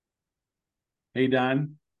Hey,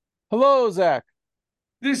 Don. Hello, Zach.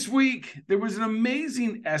 This week, there was an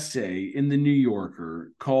amazing essay in the New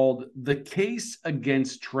Yorker called The Case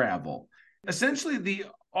Against Travel. Essentially, the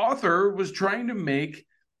author was trying to make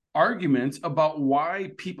arguments about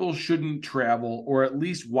why people shouldn't travel, or at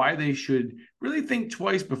least why they should really think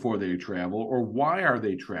twice before they travel, or why are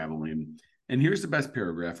they traveling. And here's the best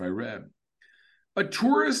paragraph I read. A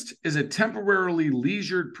tourist is a temporarily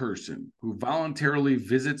leisured person who voluntarily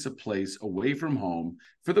visits a place away from home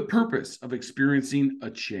for the purpose of experiencing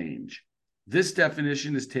a change. This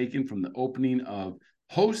definition is taken from the opening of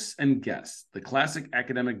Hosts and Guests, the classic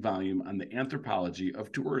academic volume on the anthropology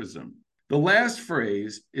of tourism. The last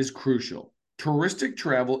phrase is crucial. Touristic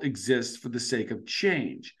travel exists for the sake of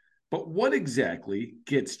change, but what exactly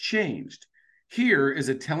gets changed? Here is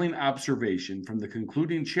a telling observation from the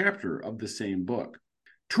concluding chapter of the same book.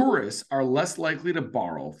 Tourists are less likely to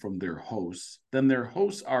borrow from their hosts than their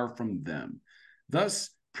hosts are from them,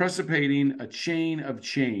 thus precipitating a chain of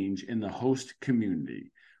change in the host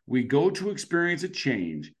community. We go to experience a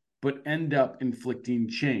change, but end up inflicting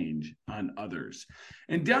change on others.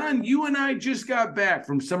 And Don, you and I just got back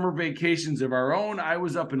from summer vacations of our own. I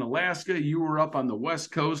was up in Alaska. You were up on the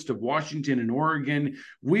west coast of Washington and Oregon.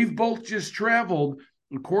 We've both just traveled.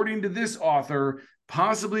 According to this author,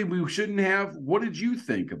 possibly we shouldn't have. What did you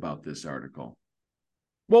think about this article?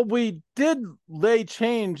 Well, we did lay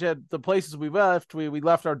change at the places we left. We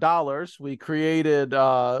left our dollars. We created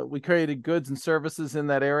goods and services in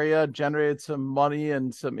that area, generated some money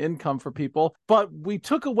and some income for people, but we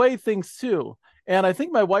took away things too. And I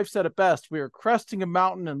think my wife said it best. We were cresting a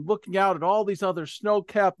mountain and looking out at all these other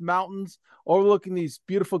snow-capped mountains, overlooking these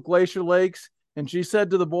beautiful glacier lakes. And she said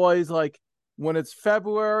to the boys, like, when it's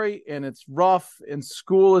February and it's rough and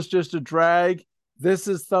school is just a drag, this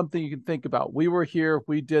is something you can think about. We were here,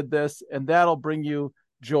 we did this, and that'll bring you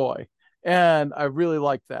joy. And I really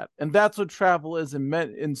like that. And that's what travel is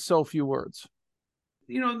in so few words.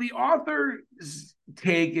 The author's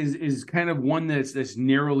take is kind of one that's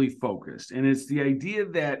narrowly focused, and it's the idea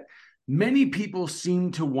that many people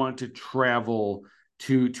seem to want to travel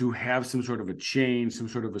to have some sort of a change, some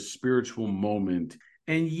sort of a spiritual moment,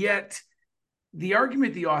 and yet the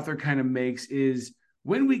argument the author kind of makes is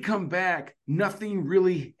when we come back, nothing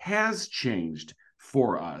really has changed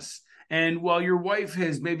for us. And while your wife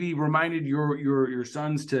has maybe reminded your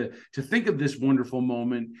sons to think of this wonderful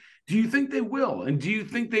moment, do you think they will? And do you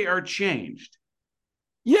think they are changed?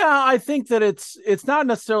 Yeah, I think that it's not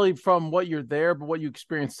necessarily from what you're there, but what you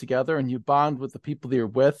experience together, and you bond with the people that you're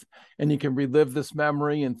with, and you can relive this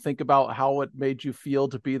memory and think about how it made you feel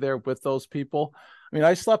to be there with those people. I mean,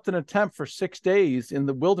 I slept in a tent for 6 days in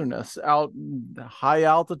the wilderness out in high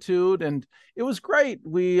altitude, and it was great.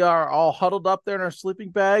 We are all huddled up there in our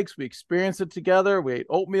sleeping bags. We experienced it together. We ate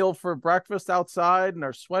oatmeal for breakfast outside in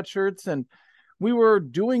our sweatshirts, and we were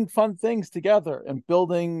doing fun things together and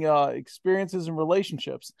building experiences and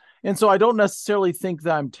relationships. And so I don't necessarily think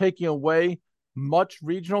that I'm taking away much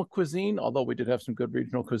regional cuisine, although we did have some good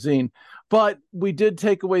regional cuisine, but we did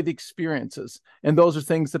take away the experiences. And those are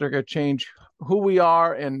things that are going to change who we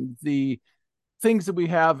are and the things that we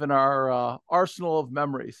have in our arsenal of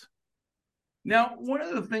memories. Now, one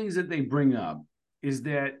of the things that they bring up is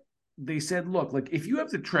that they said, look, like if you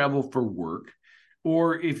have to travel for work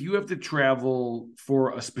or if you have to travel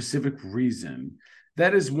for a specific reason,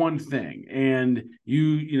 that is one thing. And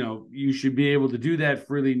you should be able to do that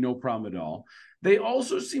freely, no problem at all. They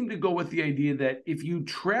also seem to go with the idea that if you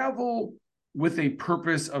travel with a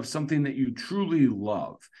purpose of something that you truly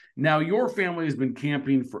love. Now, your family has been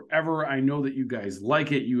camping forever. I know that you guys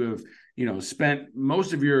like it. You have spent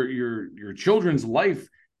most of your children's life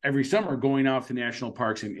every summer going off to national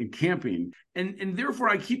parks and camping. And therefore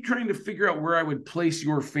I keep trying to figure out where I would place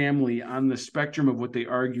your family on the spectrum of what they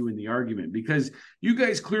argue in the argument, because you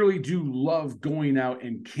guys clearly do love going out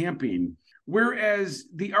and camping. Whereas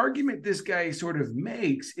the argument this guy sort of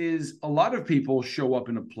makes is a lot of people show up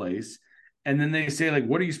in a place and then they say, like,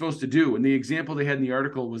 what are you supposed to do? And the example they had in the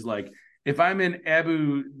article was like, if I'm in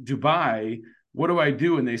Abu Dhabi, what do I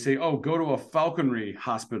do? And they say, oh, go to a falconry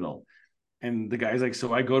hospital. And the guy's like,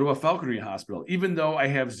 so I go to a falconry hospital, even though I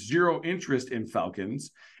have zero interest in falcons.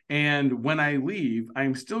 And when I leave,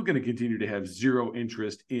 I'm still going to continue to have zero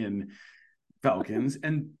interest in falcons.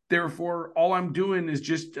 And therefore, all I'm doing is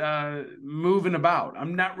just moving about.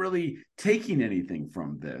 I'm not really taking anything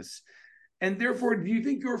from this. And therefore, do you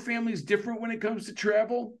think your family's different when it comes to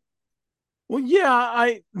travel? Well,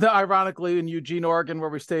 yeah, ironically in Eugene, Oregon, where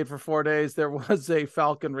we stayed for 4 days, there was a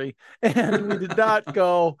falconry, and we did not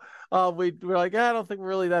go. We were like, I don't think we're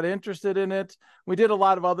really that interested in it. We did a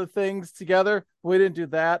lot of other things together. We didn't do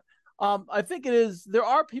that. I think it is. There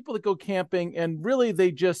are people that go camping and really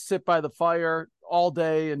they just sit by the fire all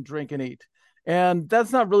day and drink and eat. And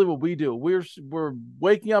that's not really what we do. We're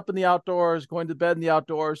waking up in the outdoors, going to bed in the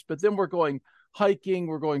outdoors, but then we're going hiking,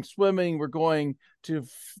 we're going swimming, we're going to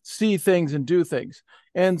see things and do things.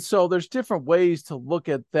 And so there's different ways to look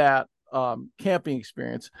at that camping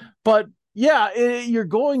experience. But yeah, you're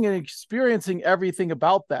going and experiencing everything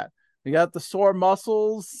about that. You got the sore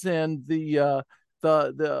muscles and the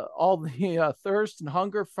all the thirst and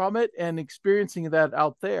hunger from it, and experiencing that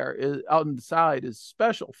out there is out inside is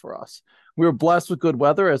special for us. We were blessed with good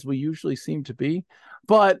weather, as we usually seem to be,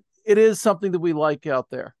 but it is something that we like out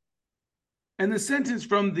there. And the sentence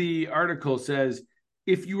from the article says,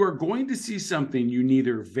 if you are going to see something you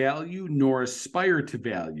neither value nor aspire to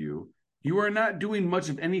value, you are not doing much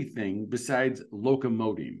of anything besides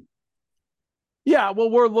locomoting. Yeah, well,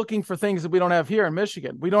 we're looking for things that we don't have here in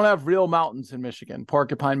Michigan. We don't have real mountains in Michigan,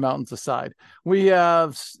 Porcupine Mountains aside. We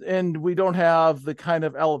don't have the kind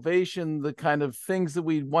of elevation, the kind of things that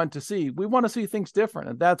we want to see. We want to see things different,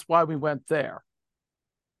 and that's why we went there.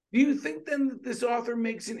 Do you think then that this author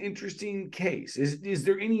makes an interesting case? Is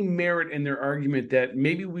there any merit in their argument that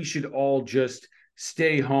maybe we should all just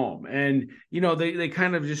stay home? And, they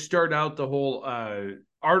kind of just start out the whole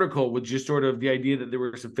article with just sort of the idea that there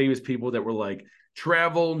were some famous people that were like,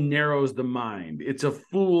 travel narrows the mind. It's a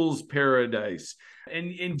fool's paradise.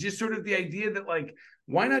 And just sort of the idea that, like,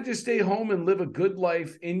 why not just stay home and live a good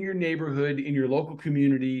life in your neighborhood, in your local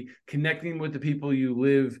community, connecting with the people you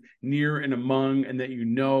live near and among and that you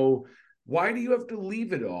know? Why do you have to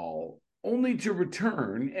leave it all only to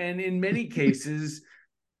return? And in many cases,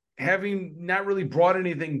 having not really brought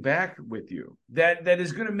anything back with you that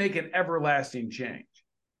is going to make an everlasting change.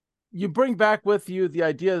 You bring back with you the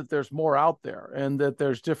idea that there's more out there and that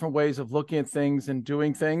there's different ways of looking at things and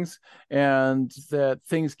doing things, and that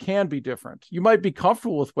things can be different. You might be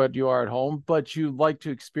comfortable with what you are at home, but you like to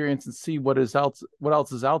experience and see what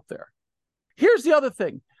else is out there. Here's the other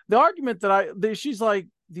thing. The argument she's like,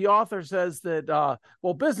 the author says that,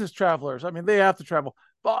 business travelers, I mean, they have to travel.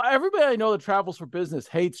 But everybody I know that travels for business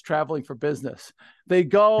hates traveling for business. They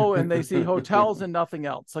go and they see hotels and nothing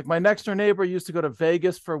else. Like my next door neighbor used to go to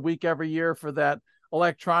Vegas for a week every year for that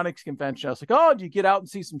electronics convention. I was like, oh, do you get out and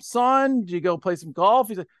see some sun? Do you go play some golf?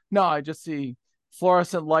 He's like, no, I just see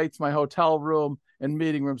fluorescent lights, my hotel room, and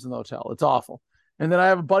meeting rooms in the hotel. It's awful. And then I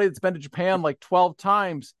have a buddy that's been to Japan like 12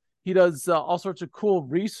 times. He does all sorts of cool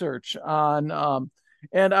research on,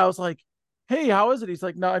 and I was like, hey, how is it? He's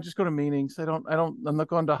like, no, I just go to meetings. I'm not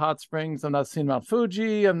going to hot springs. I'm not seeing Mount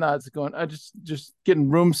Fuji. I just getting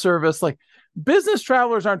room service. Like, business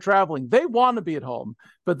travelers aren't traveling. They want to be at home,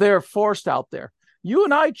 but they're forced out there. You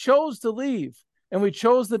and I chose to leave, and we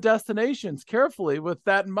chose the destinations carefully with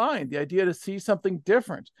that in mind, the idea to see something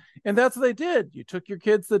different. And that's what they did. You took your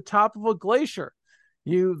kids to the top of a glacier.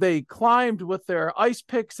 They climbed with their ice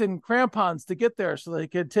picks and crampons to get there so they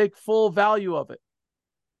could take full value of it.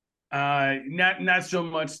 Not so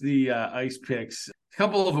much the ice picks. A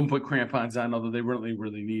couple of them put crampons on, although they weren't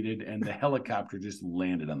really needed, and the helicopter just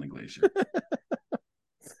landed on the glacier.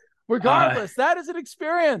 Regardless, that is an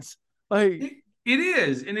experience. Like it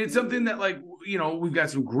is, and it's something that, like, we've got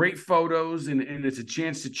some great photos, and it's a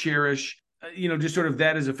chance to cherish, just sort of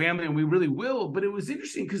that as a family, and we really will. But it was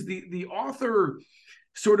interesting because the author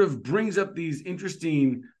sort of brings up these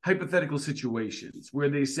interesting hypothetical situations where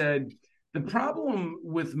they said, the problem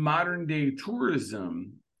with modern day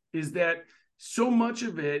tourism is that so much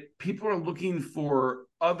of it, people are looking for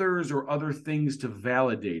others or other things to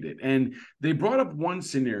validate it. And they brought up one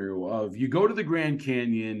scenario of, you go to the Grand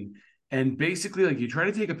Canyon and basically, like, you try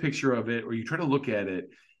to take a picture of it or you try to look at it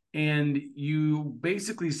and you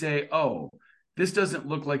basically say, oh, this doesn't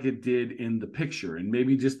look like it did in the picture. And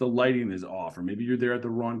maybe just the lighting is off, or maybe you're there at the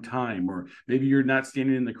wrong time, or maybe you're not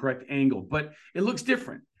standing in the correct angle, but it looks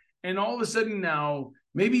different. And all of a sudden now,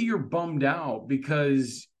 maybe you're bummed out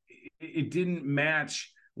because it didn't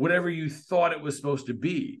match whatever you thought it was supposed to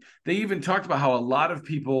be. They even talked about how a lot of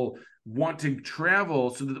people want to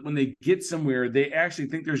travel so that when they get somewhere, they actually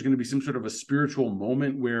think there's going to be some sort of a spiritual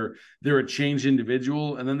moment where they're a changed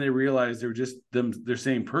individual, and then they realize they're just their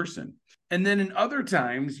same person. And then in other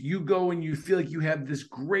times, you go and you feel like you have this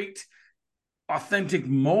great, authentic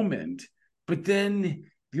moment, but then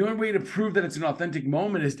the only way to prove that it's an authentic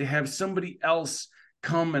moment is to have somebody else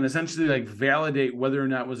come and essentially, like, validate whether or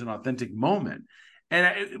not it was an authentic moment. And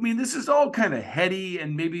I mean, this is all kind of heady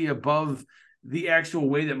and maybe above the actual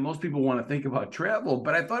way that most people want to think about travel.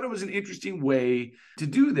 But I thought it was an interesting way to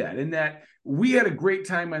do that, in that we had a great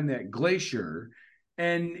time on that glacier.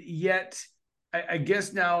 And yet I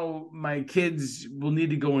guess now my kids will need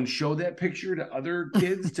to go and show that picture to other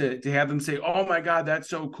kids to have them say, "Oh my God, that's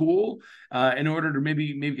so cool," in order to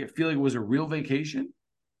maybe feel like it was a real vacation.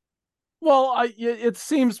 Well, it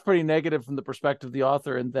seems pretty negative from the perspective of the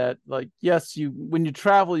author in that, like, yes, when you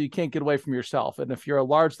travel, you can't get away from yourself. And if you're a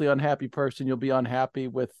largely unhappy person, you'll be unhappy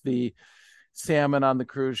with the salmon on the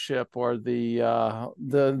cruise ship or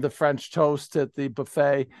the French toast at the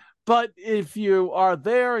buffet. But if you are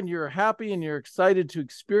there and you're happy and you're excited to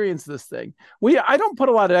experience this thing, I don't put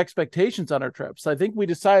a lot of expectations on our trips. I think we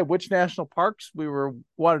decided which national parks we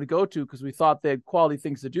wanted to go to because we thought they had quality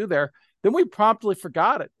things to do there. Then we promptly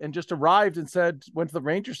forgot it and just arrived and went to the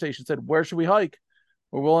ranger station, said, where should we hike?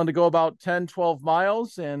 We're willing to go about 10, 12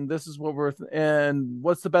 miles, and this is and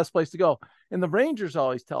what's the best place to go? And the rangers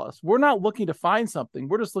always tell us, we're not looking to find something.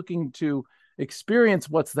 We're just looking to experience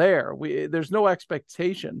what's there. There's no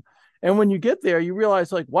expectation. And when you get there, you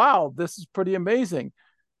realize, like, wow, this is pretty amazing.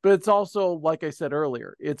 But it's also, like I said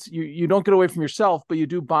earlier, it's you don't get away from yourself, but you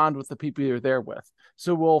do bond with the people you're there with.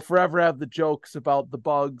 So we'll forever have the jokes about the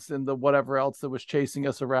bugs and the whatever else that was chasing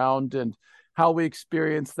us around and how we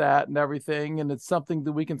experienced that and everything. And it's something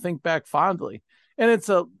that we can think back fondly. And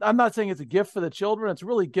I'm not saying it's a gift for the children. It's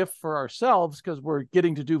really a gift for ourselves because we're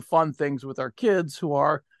getting to do fun things with our kids who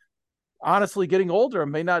are honestly getting older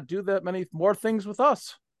and may not do that many more things with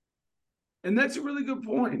us. And that's a really good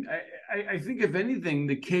point. I think, if anything,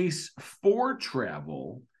 the case for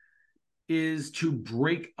travel is to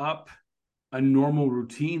break up a normal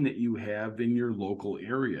routine that you have in your local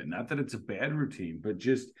area. Not that it's a bad routine, but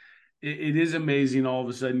just it is amazing. All of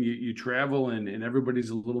a sudden you travel and everybody's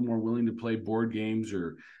a little more willing to play board games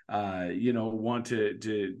or, want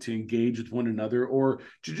to engage with one another or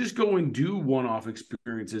to just go and do one-off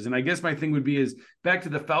experiences. And I guess my thing would be is back to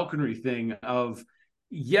the falconry thing of,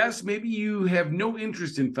 yes, maybe you have no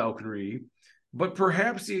interest in falconry, but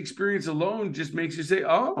perhaps the experience alone just makes you say,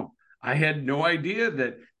 oh, I had no idea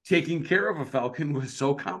that taking care of a falcon was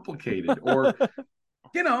so complicated. Or,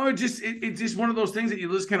 it's just one of those things that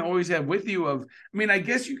you just kind of always have with you of, I mean, I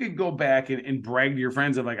guess you could go back and brag to your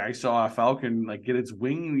friends of like, I saw a falcon, like get its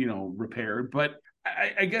wing, repaired. But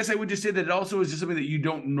I guess I would just say that it also is just something that you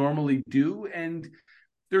don't normally do. And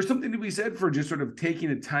there's something to be said for just sort of taking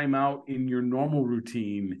a time out in your normal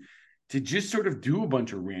routine to just sort of do a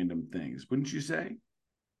bunch of random things, wouldn't you say?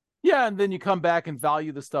 Yeah, and then you come back and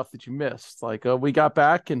value the stuff that you missed. Like we got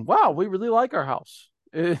back and wow, we really like our house.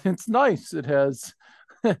 It's nice. It has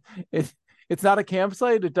it's not a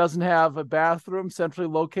campsite. It doesn't have a bathroom centrally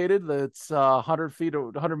located that's 100 feet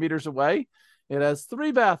or 100 meters away. It has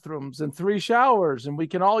 3 bathrooms and 3 showers, and we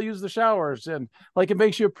can all use the showers. And like it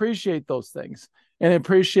makes you appreciate those things and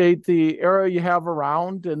appreciate the area you have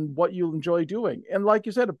around and what you enjoy doing. And like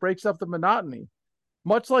you said, it breaks up the monotony,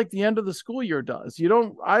 much like the end of the school year does.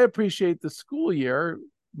 I appreciate the school year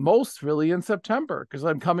most really in September because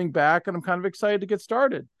I'm coming back and I'm kind of excited to get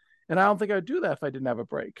started. And I don't think I'd do that if I didn't have a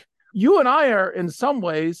break. You and I are in some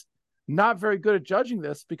ways not very good at judging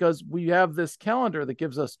this because we have this calendar that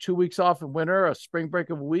gives us 2 weeks off in winter, a spring break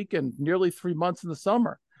of a week, and nearly 3 months in the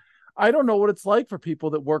summer. I don't know what it's like for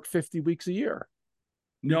people that work 50 weeks a year.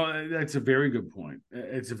 No, that's a very good point.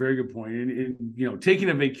 It's a very good point. And taking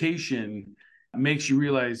a vacation makes you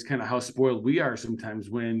realize kind of how spoiled we are sometimes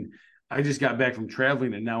when I just got back from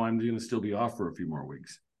traveling and now I'm going to still be off for a few more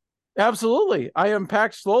weeks. Absolutely. I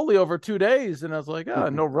unpacked slowly over 2 days and I was like,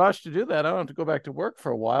 no rush to do that. I don't have to go back to work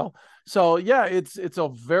for a while. So yeah, it's a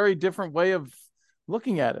very different way of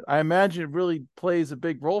looking at it. I imagine it really plays a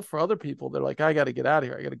big role for other people. They're like, I got to get out of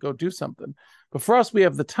here. I got to go do something. But for us, we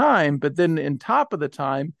have the time, but then in top of the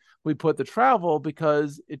time, we put the travel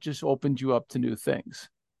because it just opened you up to new things.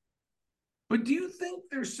 But do you think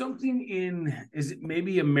there's something is it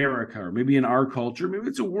maybe America or maybe in our culture, maybe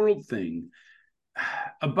it's a world thing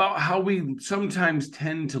about how we sometimes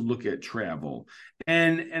tend to look at travel.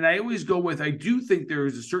 And I always go with, I do think there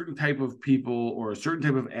is a certain type of people or a certain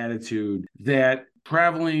type of attitude that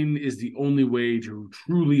traveling is the only way to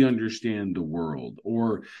truly understand the world,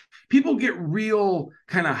 or people get real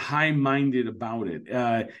kind of high-minded about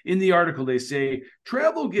it. In the article, they say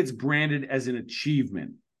travel gets branded as an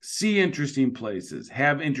achievement. See interesting places,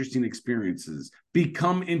 have interesting experiences,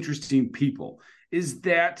 become interesting people. Is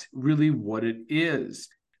that really what it is?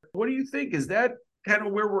 What do you think? Is that kind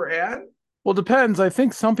of where we're at? Well, it depends. I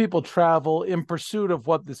think some people travel in pursuit of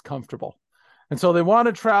what is comfortable. And so they want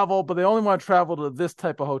to travel, but they only want to travel to this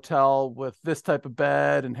type of hotel with this type of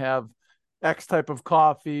bed and have X type of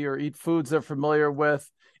coffee or eat foods they're familiar with.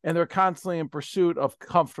 And they're constantly in pursuit of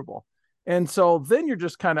comfortable. And so then you're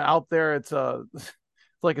just kind of out there.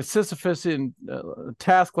 like a Sisyphusian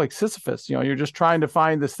task, like Sisyphus. You're just trying to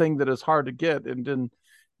find this thing that is hard to get, and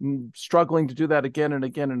then struggling to do that again and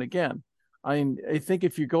again and again. I think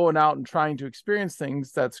if you're going out and trying to experience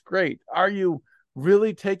things, that's great. Are you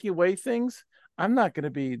really taking away things? I'm not going to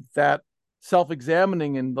be that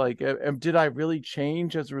self-examining and like, did I really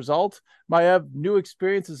change as a result? I have new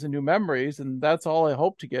experiences and new memories, and that's all I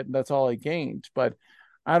hope to get, and that's all I gained. But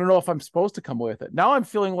I don't know if I'm supposed to come away with it. Now I'm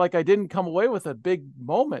feeling like I didn't come away with a big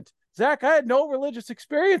moment. Zach, I had no religious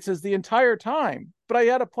experiences the entire time, but I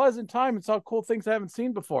had a pleasant time and saw cool things I haven't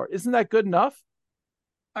seen before. Isn't that good enough?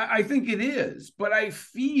 I think it is, but I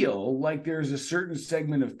feel like there's a certain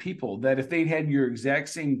segment of people that if they'd had your exact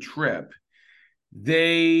same trip,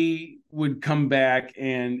 they would come back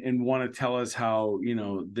and want to tell us how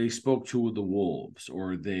they spoke to the wolves,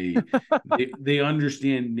 or they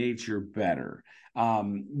understand nature better.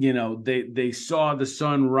 They saw the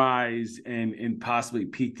sun rise and possibly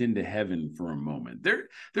peeked into heaven for a moment. There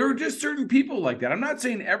are just certain people like that. I'm not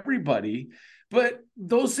saying everybody, but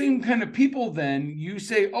those same kind of people, then you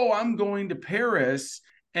say, oh, I'm going to Paris.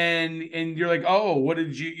 And you're like, oh, what are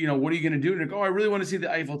you going to do? And like, oh, I really want to see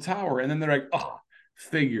the Eiffel Tower. And then they're like, oh,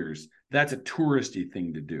 figures. That's a touristy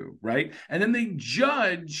thing to do, right? And then they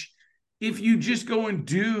judge if you just go and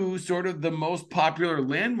do sort of the most popular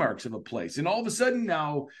landmarks of a place. And all of a sudden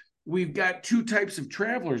now we've got two types of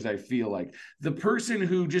travelers, I feel like. The person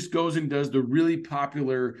who just goes and does the really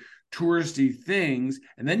popular touristy things,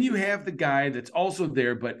 and then you have the guy that's also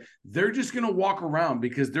there, but they're just going to walk around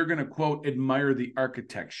because they're going to, quote, admire the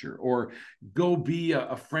architecture, or go be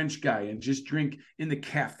a French guy and just drink in the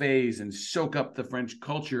cafes and soak up the French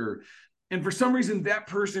culture. And for some reason, that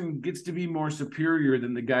person gets to be more superior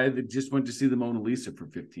than the guy that just went to see the Mona Lisa for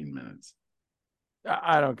 15 minutes.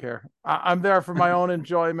 I don't care. I'm there for my own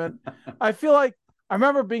enjoyment. I feel like I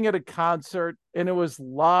remember being at a concert and it was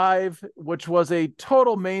live, which was a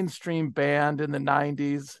total mainstream band in the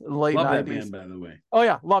 90s, late Love 90s. That band, by the way. Oh,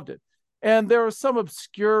 yeah, loved it. And there was some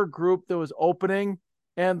obscure group that was opening,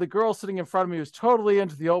 and the girl sitting in front of me was totally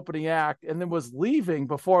into the opening act and then was leaving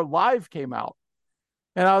before live came out.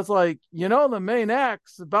 And I was like, the main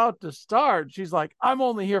act's about to start. She's like, I'm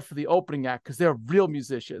only here for the opening act because they're real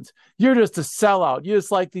musicians. You're just a sellout. You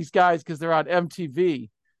just like these guys because they're on MTV.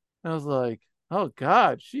 And I was like, oh,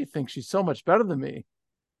 God, she thinks she's so much better than me.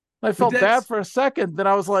 I felt bad for a second. Then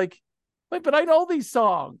I was like, wait, but I know these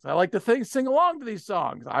songs. I like to sing along to these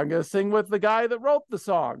songs. I'm going to sing with the guy that wrote the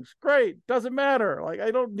songs. Great. Doesn't matter. Like,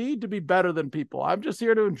 I don't need to be better than people. I'm just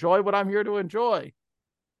here to enjoy what I'm here to enjoy.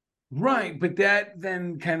 Right. But that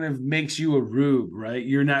then kind of makes you a rube, right?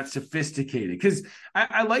 You're not sophisticated. Because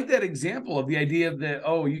I like that example of the idea that,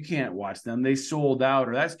 oh, you can't watch them. They sold out,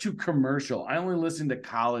 or that's too commercial. I only listen to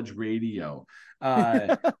college radio.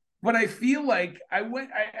 But I feel like I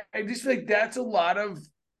just feel like that's a lot of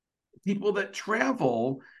people that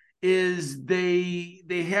travel, is they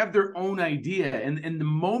have their own idea. And the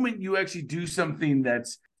moment you actually do something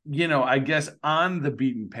that's, I guess on the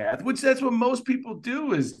beaten path, which that's what most people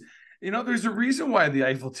do, is, there's a reason why the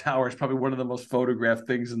Eiffel Tower is probably one of the most photographed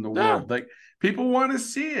things in the world. Like, people want to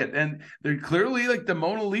see it. And they're clearly, like, the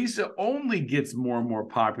Mona Lisa only gets more and more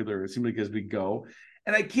popular, it seems like, as we go.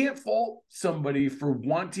 And I can't fault somebody for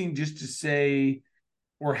wanting just to say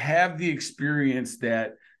or have the experience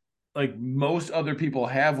that, like, most other people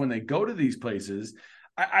have when they go to these places.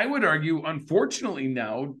 I would argue, unfortunately,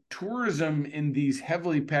 now tourism in these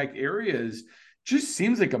heavily packed areas just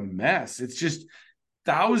seems like a mess. It's just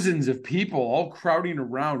thousands of people all crowding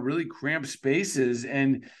around really cramped spaces.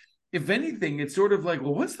 And if anything, it's sort of like,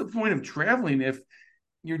 well, what's the point of traveling if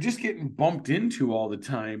you're just getting bumped into all the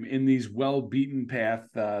time in these well-beaten path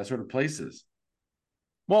sort of places?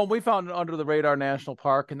 Well, we found an under the radar national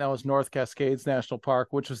park, and that was North Cascades National Park,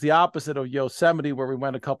 which was the opposite of Yosemite, where we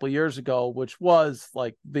went a couple of years ago, which was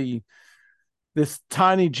like this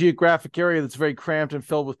tiny geographic area that's very cramped and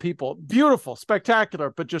filled with people. Beautiful, spectacular,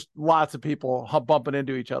 but just lots of people bumping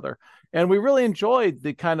into each other. And we really enjoyed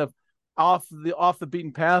the kind of off the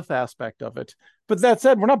beaten path aspect of it. But that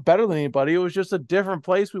said, we're not better than anybody. It was just a different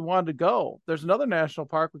place we wanted to go. There's another national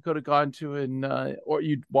park we could have gone to in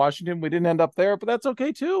Washington. We didn't end up there, but that's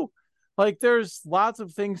okay too. Like, there's lots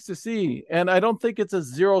of things to see. And I don't think it's a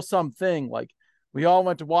zero-sum thing. Like, we all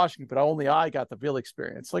went to Washington, but only I got the real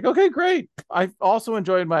experience. Like, okay, great. I also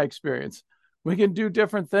enjoyed my experience. We can do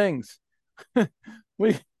different things.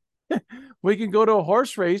 We can go to a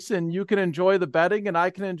horse race and you can enjoy the betting, and I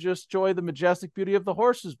can just enjoy the majestic beauty of the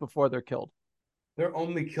horses before they're killed. They're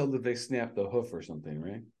only killed if they snap the hoof or something,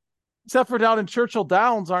 right? Except for down in Churchill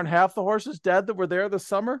Downs, aren't half the horses dead that were there this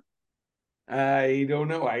summer? I don't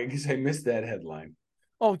know. I guess I missed that headline.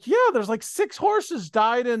 Oh yeah, there's like 6 horses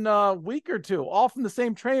died in a week or two, all from the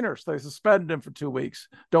same trainer. So they suspended him for 2 weeks.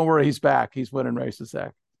 Don't worry, he's back. He's winning races,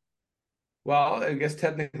 Zach. Well, I guess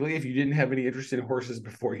technically, if you didn't have any interest in horses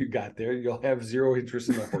before you got there, you'll have zero interest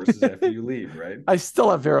in the horses after you leave, right? I still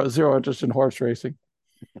have zero interest in horse racing.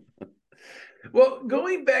 Well,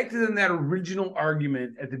 going back to then that original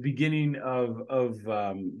argument at the beginning of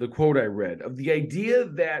the quote I read, of the idea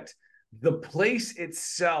that the place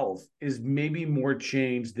itself is maybe more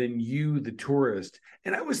changed than you, the tourist.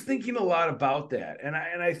 And I was thinking a lot about that. And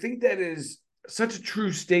I think that is such a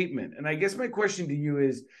true statement. And I guess my question to you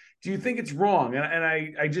is, do you think it's wrong? And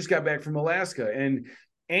I just got back from Alaska, and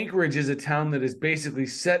Anchorage is a town that is basically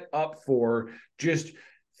set up for just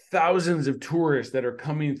thousands of tourists that are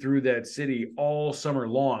coming through that city all summer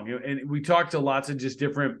long. And we talked to lots of just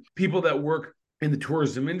different people that work in the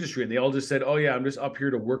tourism industry, and they all just said, oh yeah, I'm just up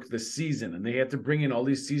here to work the season. And they have to bring in all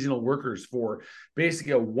these seasonal workers for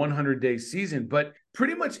basically a 100-day season. But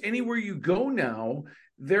pretty much anywhere you go now,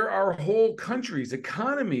 there are whole countries,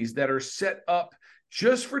 economies that are set up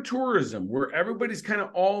just for tourism, where everybody's kind of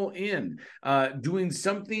all in, doing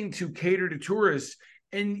something to cater to tourists.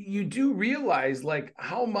 And you do realize like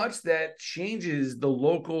how much that changes the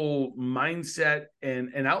local mindset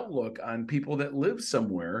and outlook on people that live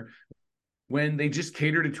somewhere when they just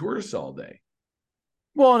cater to tourists all day.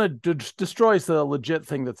 Well, and it destroys the legit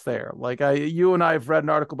thing that's there. Like you and I have read an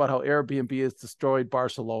article about how Airbnb has destroyed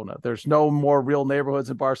Barcelona. There's no more real neighborhoods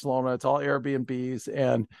in Barcelona. It's all Airbnbs,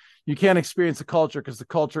 and you can't experience the culture because the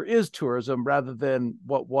culture is tourism rather than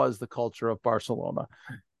what was the culture of Barcelona.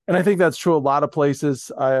 And I think that's true a lot of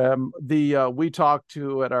places. We talked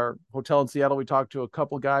to at our hotel in Seattle, we talked to a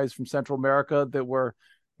couple guys from Central America that were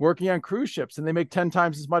working on cruise ships, and they make 10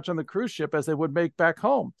 times as much on the cruise ship as they would make back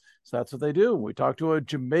home. So that's what they do. We talked to a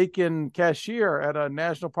Jamaican cashier at a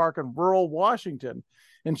national park in rural Washington,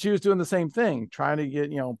 and she was doing the same thing, trying to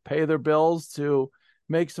get, pay their bills to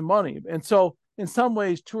make some money. And so in some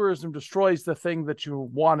ways, tourism destroys the thing that you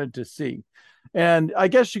wanted to see. And I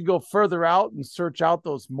guess you go further out and search out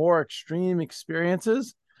those more extreme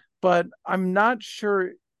experiences, but I'm not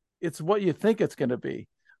sure it's what you think it's going to be.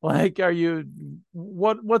 Like,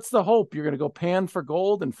 what's the hope? You're going to go pan for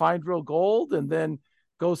gold and find real gold and then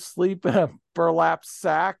go sleep in a burlap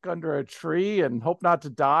sack under a tree and hope not to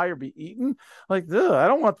die or be eaten? Like, I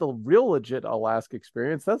don't want the real legit Alaska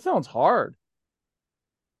experience. That sounds hard.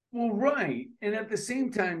 Well, right. And at the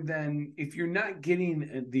same time, then, if you're not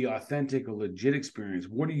getting the authentic or legit experience,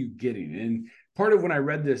 what are you getting? And part of when I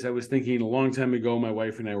read this, I was thinking a long time ago, my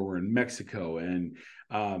wife and I were in Mexico, and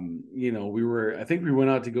I think we went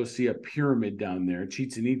out to go see a pyramid down there,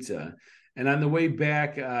 Chichen Itza. And on the way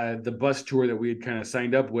back, the bus tour that we had kind of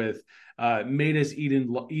signed up with made us eat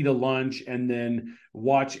a lunch and then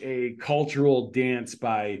watch a cultural dance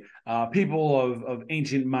by people of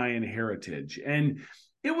ancient Mayan heritage. And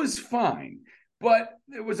it was fine, but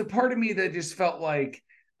there was a part of me that just felt like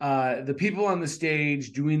the people on the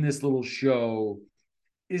stage doing this little show,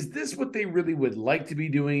 is this what they really would like to be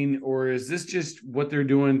doing? Or is this just what they're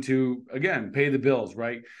doing to, again, pay the bills,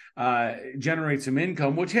 right? Generate some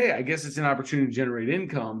income, which, hey, I guess it's an opportunity to generate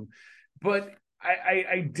income. But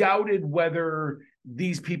I doubted whether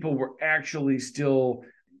these people were actually still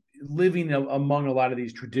living among a lot of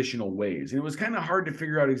these traditional ways. And it was kind of hard to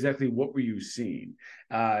figure out exactly what were you seeing.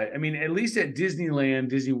 At least at Disneyland,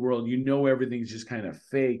 Disney World, everything's just kind of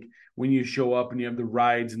fake when you show up and you have the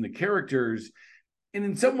rides and the characters. And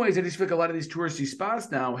in some ways, I just feel like a lot of these touristy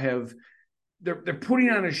spots now they're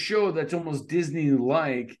putting on a show that's almost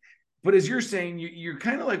Disney-like. But as you're saying, you're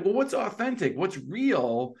kind of like, well, what's authentic? What's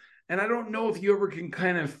real? And I don't know if you ever can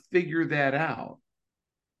kind of figure that out.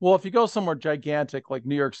 Well, if you go somewhere gigantic like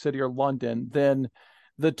New York City or London, then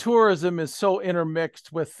the tourism is so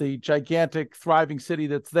intermixed with the gigantic thriving city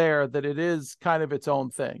that's there that it is kind of its own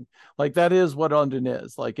thing. Like that is what London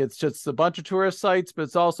is. Like it's just a bunch of tourist sites, but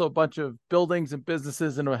it's also a bunch of buildings and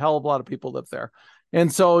businesses, and a hell of a lot of people live there.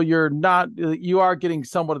 And so you are getting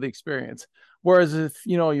somewhat of the experience. Whereas if,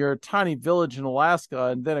 you're a tiny village in Alaska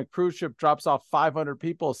and then a cruise ship drops off 500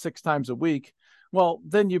 people 6 times a week, well,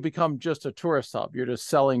 then you become just a tourist hub. You're just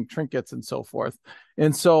selling trinkets and so forth.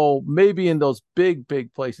 And so maybe in those big,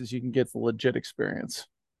 big places, you can get the legit experience.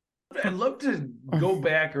 I'd love to go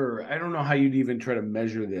back, or I don't know how you'd even try to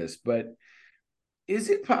measure this, but is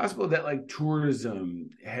it possible that like tourism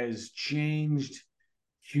has changed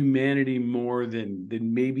humanity more than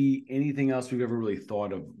maybe anything else we've ever really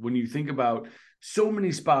thought of? When you think about so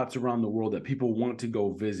many spots around the world that people want to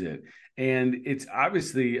go visit, and it's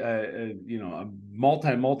obviously a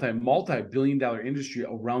multi-billion-dollar industry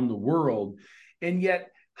around the world, and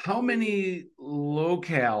yet how many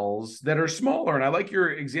locales that are smaller, and I like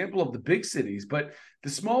your example of the big cities, but the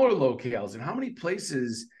smaller locales, and how many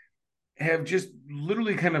places have just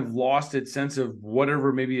literally kind of lost its sense of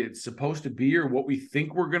whatever maybe it's supposed to be or what we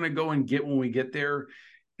think we're going to go and get when we get there,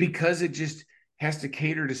 because it just has to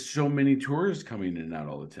cater to so many tourists coming in and out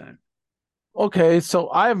all the time. Okay, so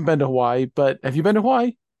I haven't been to Hawaii, but have you been to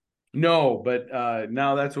Hawaii? No, but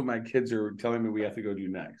now that's what my kids are telling me we have to go do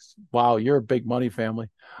next. Wow, you're a big money family.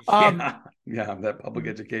 Yeah, yeah, that public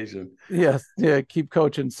education. Yes, yeah, keep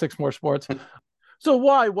coaching 6 more sports. So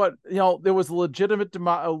why? What? There was a legitimate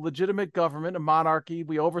government, a monarchy.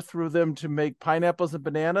 We overthrew them to make pineapples and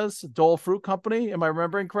bananas. Dole Fruit Company. Am I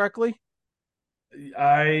remembering correctly?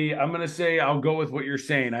 I'm gonna say I'll go with what you're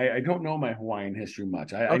saying. I don't know my Hawaiian history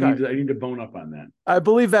much. Okay, I need to bone up on that. I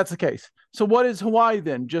believe that's the case. So what is Hawaii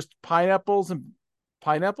then? Just pineapples and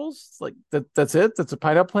pineapples? Like that's it? That's a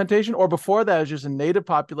pineapple plantation? Or before that is just a native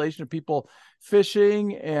population of people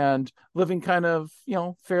fishing and living kind of,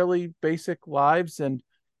 fairly basic lives. And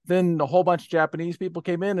then a whole bunch of Japanese people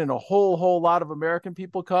came in and a whole lot of American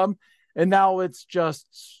people come. And now it's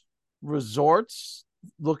just resorts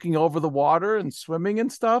looking over the water and swimming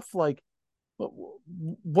and stuff. Like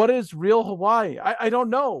what is real Hawaii? I don't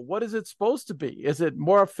know. What is it supposed to be? Is it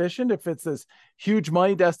more efficient if it's this huge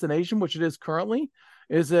money destination, which it is currently?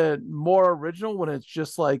 Is it more original when it's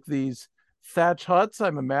just like these thatch huts,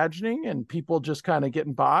 I'm imagining, and people just kind of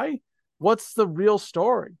getting by? What's the real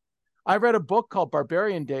story? I read a book called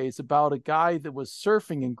Barbarian Days about a guy that was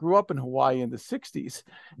surfing and grew up in Hawaii in the 60s.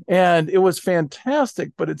 And it was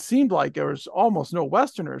fantastic, but it seemed like there was almost no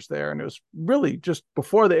Westerners there. And it was really just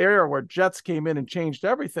before the era where jets came in and changed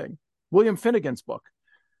everything. William Finnegan's book.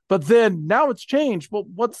 But then now it's changed. Well,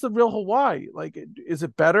 what's the real Hawaii? Like, is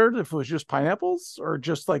it better if it was just pineapples or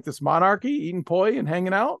just like this monarchy eating poi and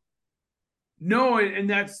hanging out? No, and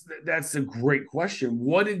that's a great question.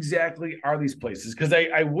 What exactly are these places? Because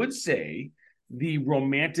I would say the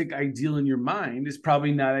romantic ideal in your mind is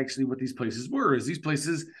probably not actually what these places were. Is these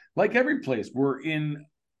places, like every place, were in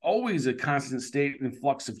always a constant state and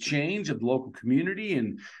flux of change of the local community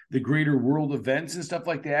and the greater world events and stuff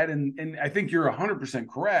like that. And I think you're 100%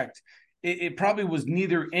 correct. It probably was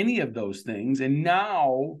neither any of those things, and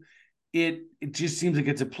now it just seems like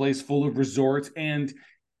it's a place full of resorts. And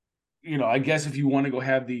I guess if you want to go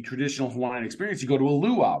have the traditional Hawaiian experience, you go to a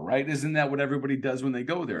luau, right? Isn't that what everybody does when they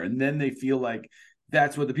go there? And then they feel like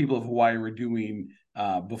that's what the people of Hawaii were doing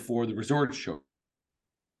before the resort show.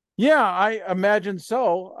 Yeah, I imagine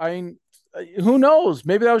so. I mean, who knows?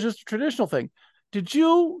 Maybe that was just a traditional thing. Did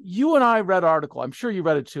you and I read an article, I'm sure you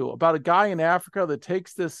read it too, about a guy in Africa that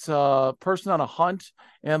takes this person on a hunt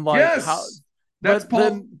and like how, Yes, that's but Paul.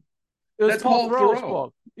 then it was That's Paul Paul Thoreau's Thoreau.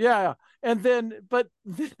 book. Yeah. And then, but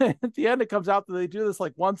then at the end, it comes out that they do this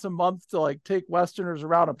like once a month to like take Westerners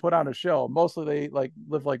around and put on a show. Mostly they like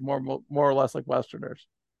live like more or less like Westerners.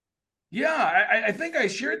 Yeah, I think I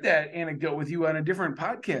shared that anecdote with you on a different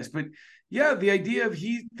podcast. But yeah, the idea of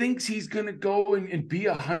he thinks he's going to go and be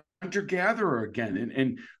a hunter gatherer again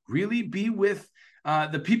and really be with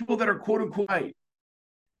the people that are quote unquote white.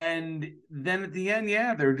 And then at the end,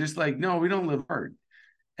 yeah, they're just like, no, we don't live hard.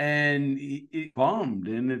 And it bummed.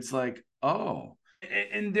 And it's like, oh.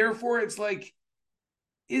 And therefore, it's like,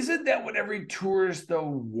 isn't that what every tourist though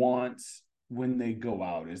wants when they go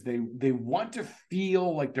out? Is they want to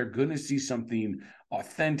feel like they're going to see something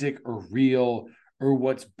authentic or real or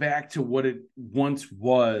what's back to what it once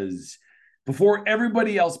was before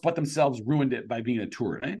everybody else but themselves ruined it by being a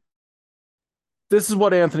tourist. Right? This is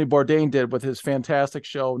what Anthony Bourdain did with his fantastic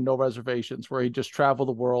show, No Reservations, where he just traveled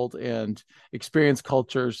the world and experienced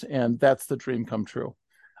cultures. And that's the dream come true.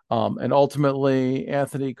 And ultimately,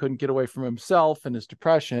 Anthony couldn't get away from himself and his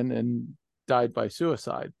depression and died by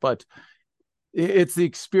suicide. But it's the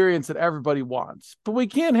experience that everybody wants. But we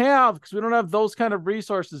can't have, because we don't have those kind of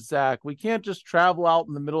resources, Zach. We can't just travel out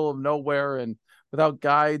in the middle of nowhere and without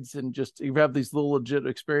guides and just you have these little legit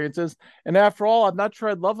experiences. And after all, I'm not sure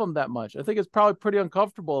I'd love them that much. I think it's probably pretty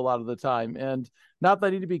uncomfortable a lot of the time. And not that I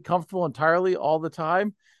need to be comfortable entirely all the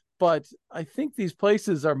time, but I think these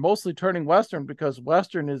places are mostly turning Western because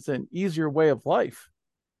Western is an easier way of life.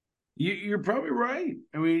 You're probably right.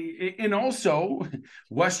 I mean, and also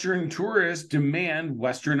Western tourists demand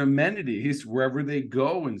Western amenities wherever they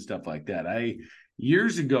go and stuff like that.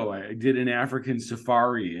 Years ago, I did an African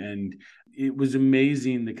safari, and it was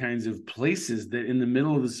amazing the kinds of places that in the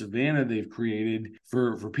middle of the savannah they've created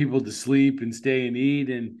for people to sleep and stay and eat.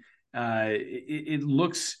 And it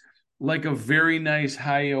looks like a very nice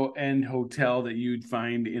high-end hotel that you'd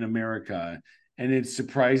find in America. And it's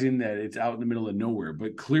surprising that it's out in the middle of nowhere.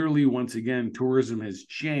 But clearly, once again, tourism has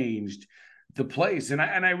changed the place. And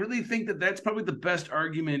I really think that that's probably the best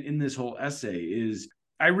argument in this whole essay is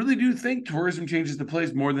I really do think tourism changes the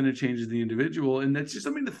place more than it changes the individual. And that's just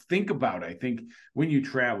something to think about, I think, when you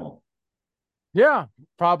travel. Yeah,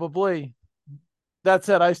 probably. That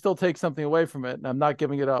said, I still take something away from it, and I'm not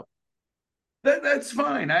giving it up. That's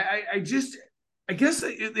fine. I guess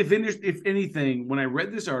if anything, when I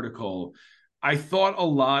read this article, I thought a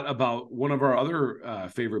lot about one of our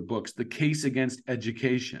other favorite books, The Case Against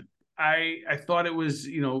Education. I thought it was,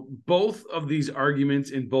 both of these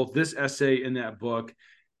arguments in both this essay and that book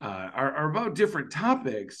are about different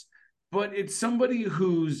topics, but it's somebody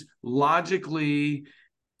who's logically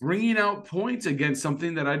bringing out points against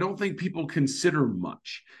something that I don't think people consider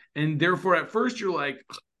much. And therefore, at first, you're like,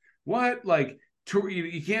 what? Like,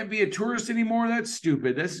 you can't be a tourist anymore? That's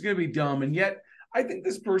stupid. This is going to be dumb. And yet, I think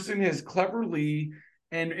this person has cleverly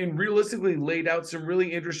and realistically laid out some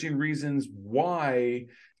really interesting reasons why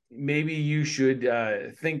maybe you should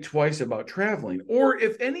think twice about traveling. Or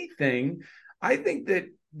if anything, I think that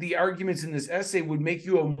the arguments in this essay would make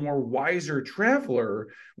you a more wiser traveler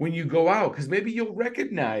when you go out, because maybe you'll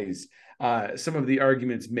recognize some of the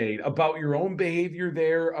arguments made about your own behavior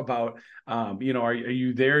there, about, are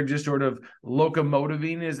you there just sort of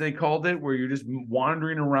locomotiving, as they called it, where you're just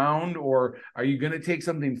wandering around, or are you going to take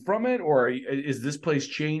something from it, or is this place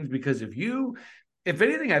changed because of you? If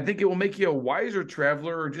anything, I think it will make you a wiser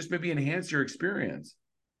traveler, or just maybe enhance your experience.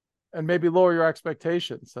 And maybe lower your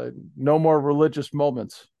expectations. No more religious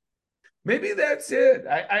moments. Maybe that's it.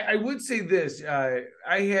 I would say this. I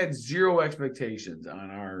had zero expectations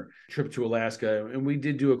on our trip to Alaska, and we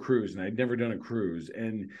did do a cruise, and I'd never done a cruise.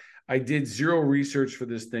 And I did zero research for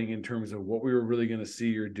this thing in terms of what we were really going to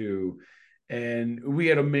see or do. And we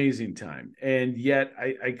had amazing time. And yet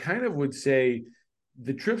I kind of would say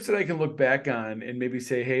the trips that I can look back on and maybe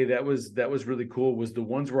say, hey, that was really cool, was the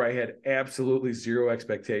ones where I had absolutely zero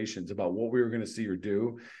expectations about what we were going to see or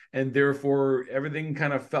do. And therefore everything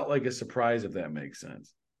kind of felt like a surprise, if that makes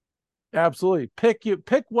sense. Absolutely. Pick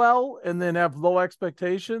well, and then have low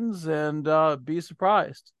expectations and be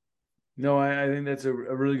surprised. No, I think that's a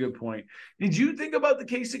really good point. Did you think about the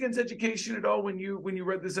case against education at all when you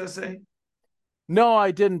read this essay? No,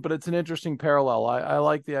 I didn't, but it's an interesting parallel. I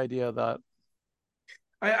like the idea of that.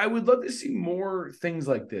 I would love to see more things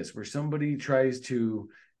like this, where somebody tries to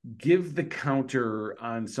give the counter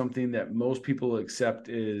on something that most people accept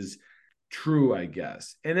is true, I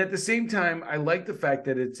guess. And at the same time, I like the fact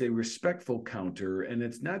that it's a respectful counter, and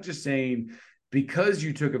it's not just saying, because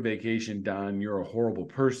you took a vacation, Don, you're a horrible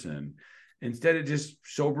person. Instead, it just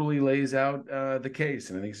soberly lays out the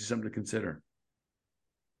case. And I think it's something to consider.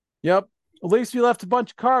 Yep. At least we left a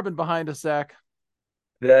bunch of carbon behind us, Zach.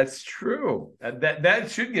 That's true.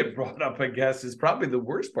 That should get brought up, I guess, is probably the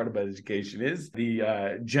worst part about education, is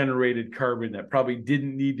the generated carbon that probably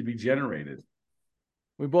didn't need to be generated.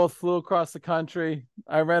 We both flew across the country.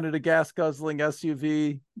 I rented a gas guzzling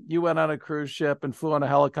SUV. You went on a cruise ship and flew on a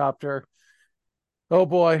helicopter. Oh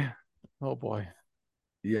boy. Oh boy.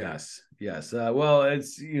 Yes. Well,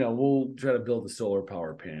 it's, we'll try to build a solar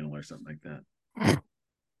power panel or something like that.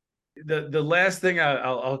 The last thing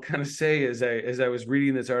I'll kind of say is, as I was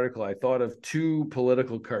reading this article, I thought of two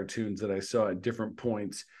political cartoons that I saw at different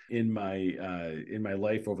points in my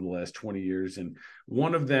life over the last 20 years. And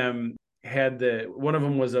one of them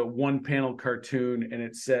was a one panel cartoon, and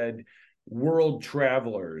it said world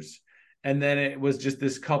travelers. And then it was just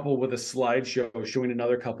this couple with a slideshow showing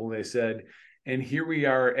another couple. They said, and here we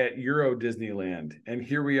are at Euro Disneyland, and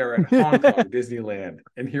here we are at Hong Kong Disneyland,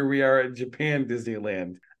 and here we are at Japan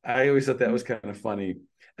Disneyland. I always thought that was kind of funny.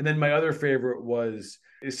 And then my other favorite was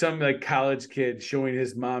some like college kid showing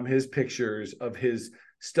his mom his pictures of his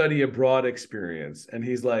study abroad experience. And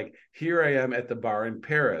he's like, here I am at the bar in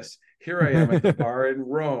Paris. Here I am at the bar in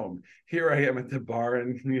Rome. Here I am at the bar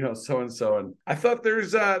in, so and so. And I thought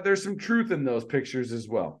there's some truth in those pictures as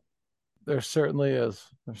well. There certainly is.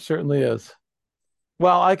 There certainly is.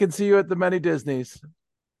 Well, I can see you at the many Disneys.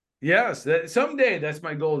 Yes, someday that's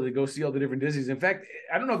my goal, to go see all the different Disneys. In fact,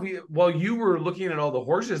 I don't know if while you were looking at all the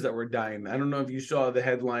horses that were dying, I don't know if you saw the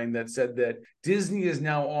headline that said that Disney is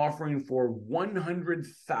now offering for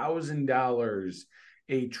 $100,000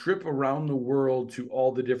 a trip around the world to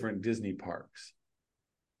all the different Disney parks.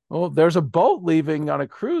 Well, there's a boat leaving on a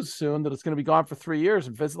cruise soon that it's going to be gone for 3 years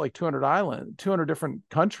and visit like 200 different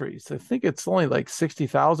countries. I think it's only like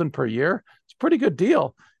 60,000 per year. It's a pretty good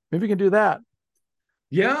deal. Maybe we can do that.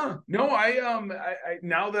 Yeah, no, I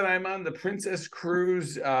now that I'm on the Princess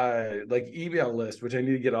Cruise like email list, which I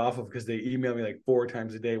need to get off of because they email me like 4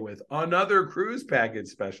 times a day with another cruise package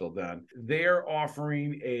special done. They're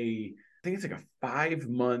offering I think it's like a 5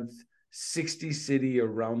 month, 60 city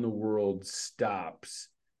around the world stops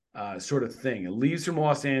sort of thing. It leaves from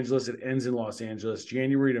Los Angeles, it ends in Los Angeles,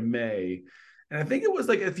 January to May. And I think it was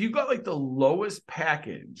like if you got like the lowest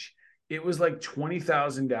package, it was like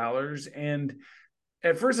 $20,000. And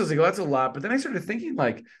at first I was like, well, that's a lot. But then I started thinking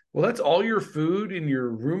like, well, that's all your food and your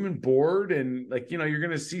room and board. And like, you're going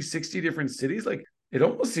to see 60 different cities. Like it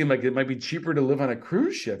almost seemed like it might be cheaper to live on a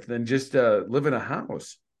cruise ship than just live in a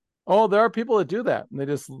house. Oh, there are people that do that, and they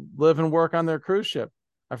just live and work on their cruise ship.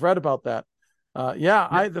 I've read about that. Yeah,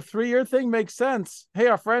 Yeah. the 3 year thing makes sense. Hey,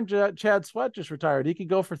 our friend Chad Sweat just retired. He could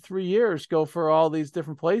go for 3 years, go for all these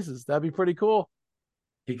different places. That'd be pretty cool.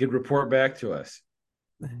 He could report back to us.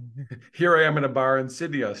 Here I am in a bar in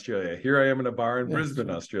Sydney, Australia. Here I am in a bar in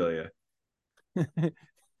Brisbane, Australia.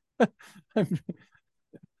 I'm,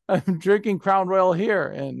 I'm drinking Crown Royal here,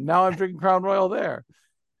 and now I'm drinking Crown Royal there.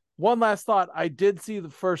 One last thought. I did see the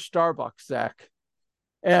first Starbucks, Zach,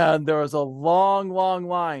 and there was a long, long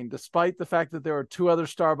line, despite the fact that there were 2 other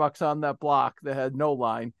Starbucks on that block that had no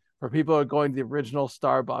line for people who are going to the original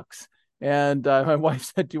Starbucks. And my wife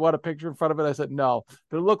said, "Do you want a picture in front of it?" I said, "No,"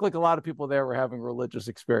 but it looked like a lot of people there were having a religious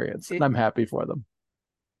experience, and I'm happy for them.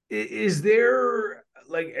 Is there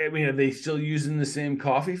like, I mean, are they still using the same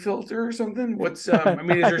coffee filter or something? What's I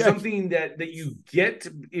mean, is there something that you get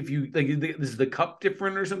if you like, is the cup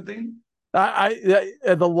different or something?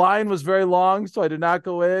 The line was very long, so I did not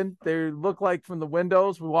go in. They look like from the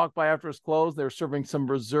windows we walked by after it's closed. They were serving some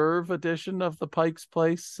reserve edition of the Pike's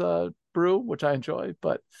Place brew, which I enjoy,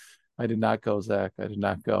 but I did not go, Zach. I did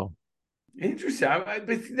not go. Interesting.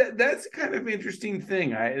 But that's kind of interesting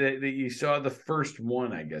thing. That you saw the first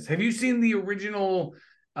one, I guess. Have you seen the original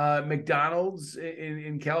McDonald's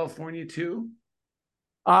in California too?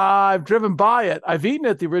 I've driven by it. I've eaten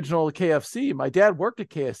at the original KFC. My dad worked at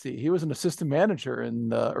KFC. He was an assistant manager in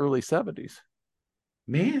the early 70s.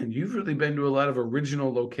 Man, you've really been to a lot of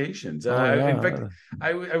original locations. Oh, In fact, yeah.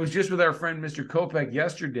 I was just with our friend Mr. Kopek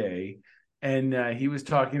yesterday, and he was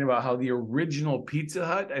talking about how the original Pizza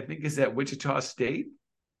Hut, I think, is at Wichita State.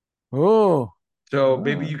 Oh, So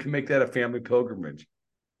maybe ah, you can make that a family pilgrimage.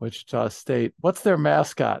 Wichita State. What's their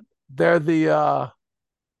mascot? They're The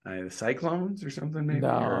Cyclones or something, maybe. no,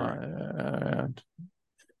 Or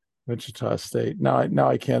Wichita State. Now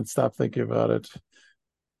I can't stop thinking about it.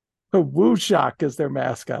 Woo Shock is their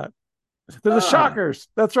mascot. They're the Shockers.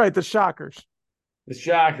 That's right, the Shockers. the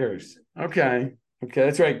Shockers. Okay,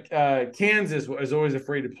 that's right. Kansas is always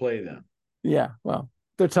afraid to play them. Yeah, well,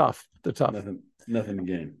 they're tough. They're tough. Nothing to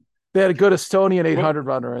gain. They had a good Estonian Well, 800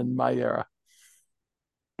 runner in my era.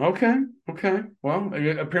 okay. Well,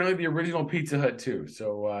 apparently the original Pizza Hut too.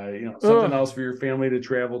 So something Ugh, else for your family to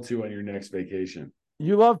travel to on your next vacation.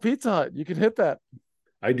 you love Pizza Hut. You can hit that.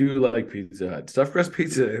 I do like Pizza Hut. Stuffed crust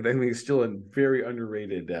pizza, I think, is still a very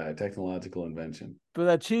underrated technological invention. But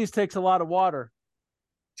that cheese takes a lot of water.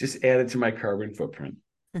 Just add it to my carbon footprint.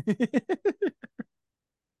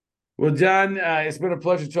 Well, John, it's been a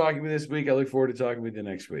pleasure talking with you this week. I look forward to talking with you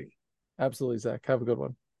next week. Absolutely, Zach. Have a good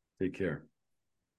one. Take care.